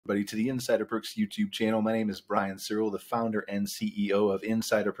everybody, to the Insider Perks YouTube channel. My name is Brian Searle, the founder and CEO of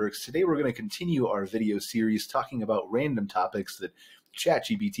Insider Perks. Today we're going to continue our video series talking about random topics that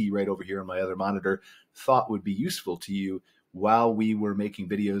ChatGPT right over here on my other monitor thought would be useful to you while we were making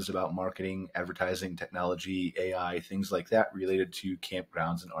videos about marketing, advertising, technology, AI, things like that related to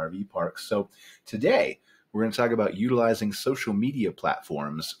campgrounds and RV parks. So today we're going to talk about utilizing social media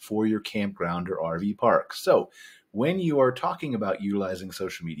platforms for your campground or RV park. So when you are talking about utilizing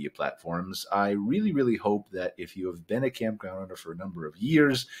social media platforms, I really hope that if you have been a campground owner for a number of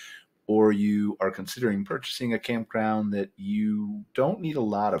years, or you are considering purchasing a campground, that you don't need a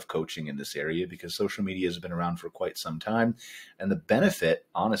lot of coaching in this area because social media has been around for quite some time. And the benefit,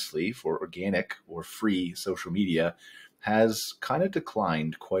 honestly, for organic or free social media has kind of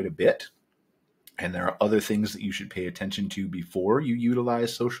declined quite a bit. And there are other things that you should pay attention to before you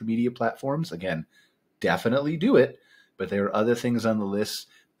utilize social media platforms. Again, definitely do it, but there are other things on the list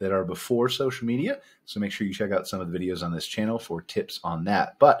that are before social media. So make sure you check out some of the videos on this channel for tips on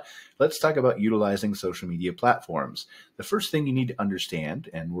that. But let's talk about utilizing social media platforms. The first thing you need to understand,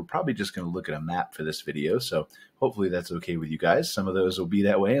 and we're probably just going to look at a map for this video, so hopefully that's okay with you guys. Some of those will be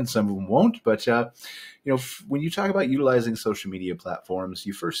that way and some of them won't. But when you talk about utilizing social media platforms,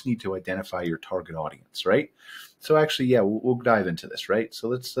 you first need to identify your target audience, right? So actually, yeah, we'll dive into this, right? So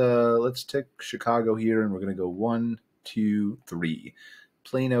let's take Chicago here, and we're going to go 1, 2, 3.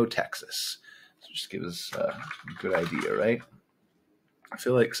 Plano, Texas. So just give us a good idea, right? I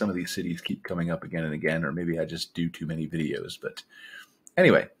feel like some of these cities keep coming up again and again, or maybe I just do too many videos. But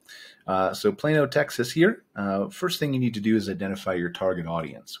anyway, so Plano, Texas here. First thing you need to do is identify your target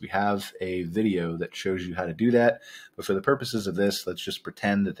audience. We have a video that shows you how to do that. But for the purposes of this, let's just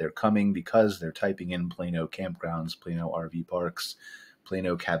pretend that they're coming because they're typing in Plano campgrounds, Plano RV parks,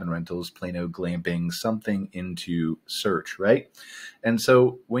 Plano cabin rentals, Plano glamping, something into search, right? And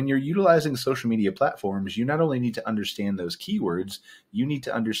so when you're utilizing social media platforms, you not only need to understand those keywords, you need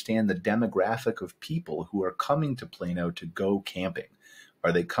to understand the demographic of people who are coming to Plano to go camping.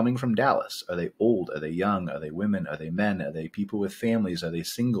 Are they coming from Dallas? Are they old? Are they young? Are they women? Are they men? Are they people with families? Are they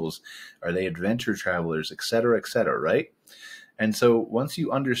singles? Are they adventure travelers, et cetera, right? And so once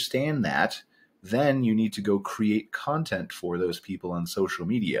you understand that, then you need to go create content for those people on social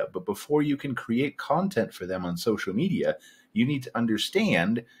media. But before you can create content for them on social media, you need to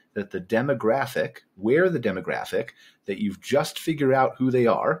understand that the demographic, that you've just figured out who they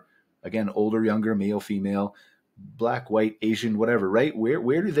are, again, older, younger, male, female, black, white, Asian, whatever, right?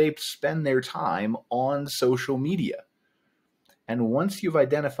 Where do they spend their time on social media? And once you've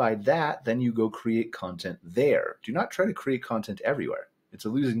identified that, then you go create content there. Do not try to create content everywhere. It's a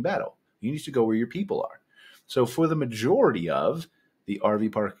losing battle. You need to go where your people are. So for the majority of the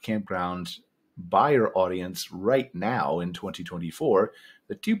RV park campground buyer audience right now in 2024,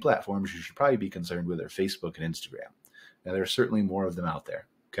 the two platforms you should probably be concerned with are Facebook and Instagram. Now, there are certainly more of them out there,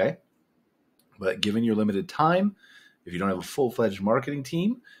 okay? But given your limited time, if you don't have a full-fledged marketing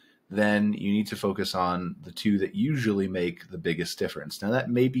team, then you need to focus on the two that usually make the biggest difference. Now, that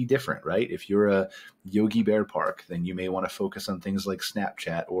may be different, right? If you're a Yogi Bear Park, then you may want to focus on things like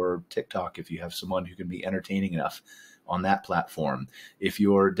Snapchat or TikTok if you have someone who can be entertaining enough on that platform. If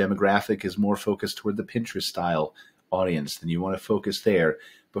your demographic is more focused toward the Pinterest-style audience, then you want to focus there.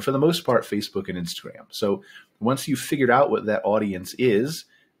 But for the most part, Facebook and Instagram. So once you've figured out what that audience is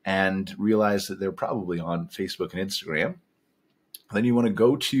and realize that they're probably on Facebook and Instagram, then you want to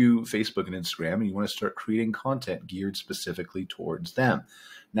go to Facebook and Instagram and you want to start creating content geared specifically towards them.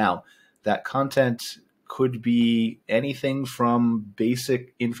 Now, that content could be anything from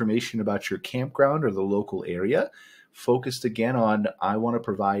basic information about your campground or the local area, focused again on, I want to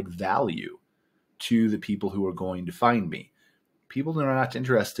provide value to the people who are going to find me. People are not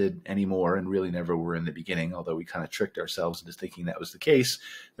interested anymore, and really never were in the beginning, although we kind of tricked ourselves into thinking that was the case.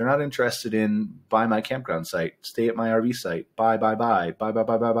 They're not interested in buy my campground site, stay at my RV site, buy,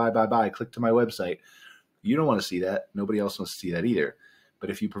 click to my website. You don't want to see that. Nobody else wants to see that either. But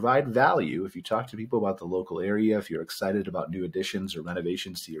if you provide value, if you talk to people about the local area, if you're excited about new additions or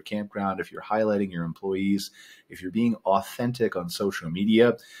renovations to your campground, if you're highlighting your employees, if you're being authentic on social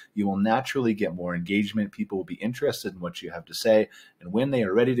media, you will naturally get more engagement. People will be interested in what you have to say. And when they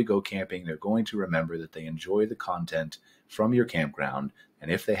are ready to go camping, they're going to remember that they enjoy the content from your campground. And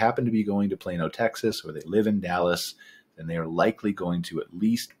if they happen to be going to Plano, Texas, or they live in Dallas, then they are likely going to at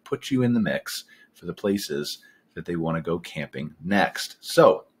least put you in the mix for the places that they want to go camping next.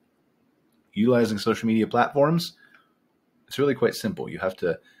 So utilizing social media platforms, it's really quite simple. You have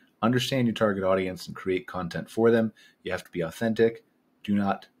to understand your target audience and create content for them. You have to be authentic. Do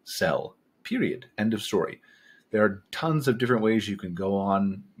not sell, period. End of story. There are tons of different ways you can go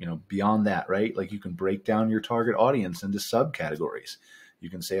on, beyond that, right? Like you can break down your target audience into subcategories. You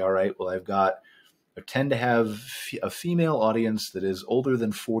can say, all right, well, I tend to have a female audience that is older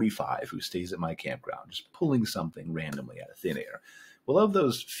than 45 who stays at my campground, just pulling something randomly out of thin air. Well, of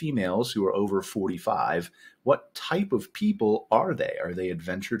those females who are over 45, what type of people are they? Are they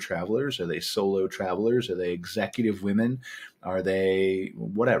adventure travelers? Are they solo travelers? Are they executive women? Are they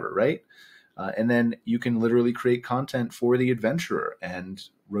whatever, right? And then you can literally create content for the adventurer and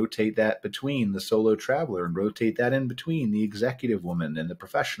rotate that between the solo traveler and rotate that in between the executive woman and the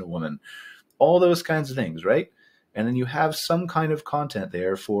professional woman, all those kinds of things, right? And then you have some kind of content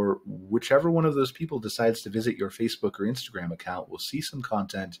there for whichever one of those people decides to visit your Facebook or Instagram account will see some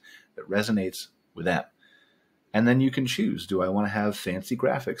content that resonates with them. And then you can choose, do I want to have fancy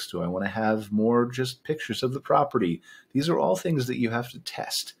graphics? Do I want to have more just pictures of the property? These are all things that you have to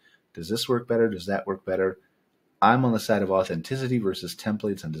test. Does this work better? Does that work better? I'm on the side of authenticity versus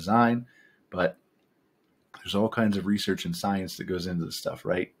templates and design, but there's all kinds of research and science that goes into this stuff,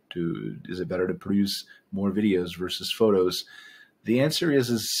 right? Is it better to produce more videos versus photos? The answer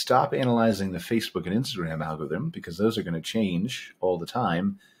is stop analyzing the Facebook and Instagram algorithm, because those are going to change all the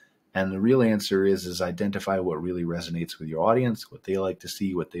time. And the real answer is identify what really resonates with your audience, what they like to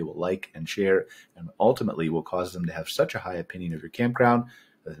see, what they will like and share, and ultimately will cause them to have such a high opinion of your campground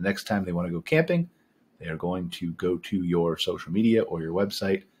that the next time they want to go camping, they are going to go to your social media or your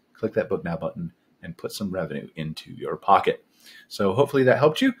website, click that Book Now button, and put some revenue into your pocket. So hopefully that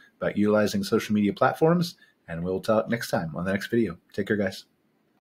helped you about utilizing social media platforms, and we'll talk next time on the next video. Take care, guys.